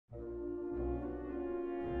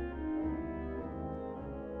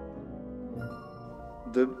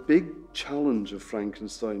The big challenge of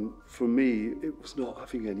Frankenstein, for me, it was not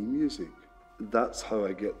having any music. That's how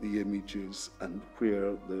I get the images and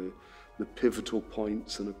where the pivotal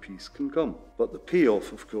points in a piece can come. But the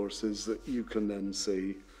payoff, of course, is that you can then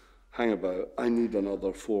say, hang about, I need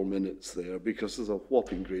another 4 minutes there because there's a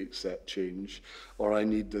whopping great set change, or I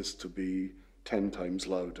need this to be 10 times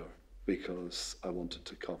louder because I wanted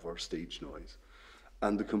to cover stage noise.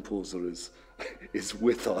 And the composer is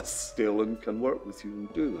with us still and can work with you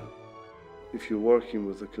and do that. If you're working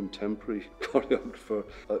with a contemporary choreographer,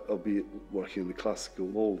 albeit working in the classical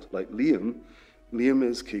mold, like Liam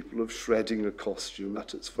is capable of shredding a costume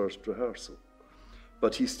at its first rehearsal.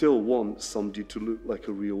 But he still wants somebody to look like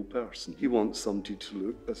a real person. He wants somebody to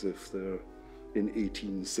look as if they're in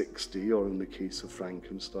 1860, or in the case of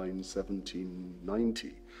Frankenstein,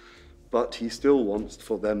 1790. But he still wants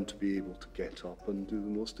for them to be able to get up and do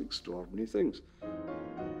the most extraordinary things.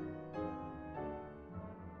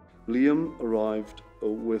 Liam arrived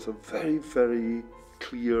with a very, very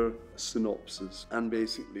clear synopsis, and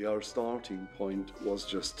basically our starting point was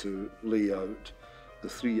just to lay out the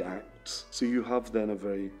 3 acts. So you have then a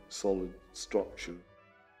very solid structure.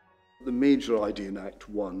 The major idea in Act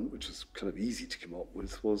 1, which is kind of easy to come up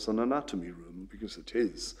with, was an anatomy room, because it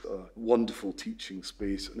is a wonderful teaching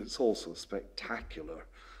space and it's also a spectacular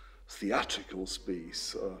theatrical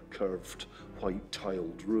space, a curved white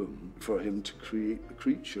tiled room for him to create the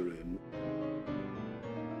creature in.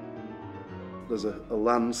 There's a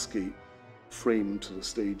landscape framed to the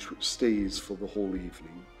stage which stays for the whole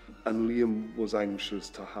evening, and Liam was anxious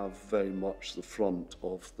to have very much the front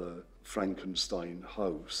of the Frankenstein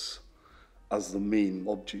house as the main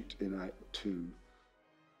object in Act 2.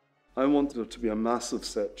 I wanted there to be a massive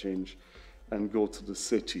set change and go to the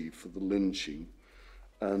city for the lynching.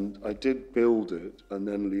 And I did build it, and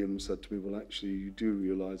then Liam said to me, well, actually, you do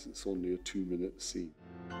realise it's only a 2-minute scene.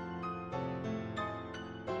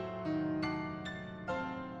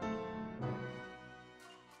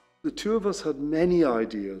 The two of us had many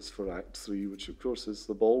ideas for Act 3, which of course is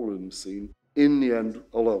the ballroom scene. In the end,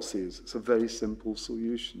 all I'll say is it's a very simple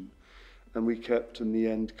solution. And we kept, in the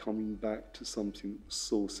end, coming back to something that was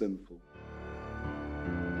so simple.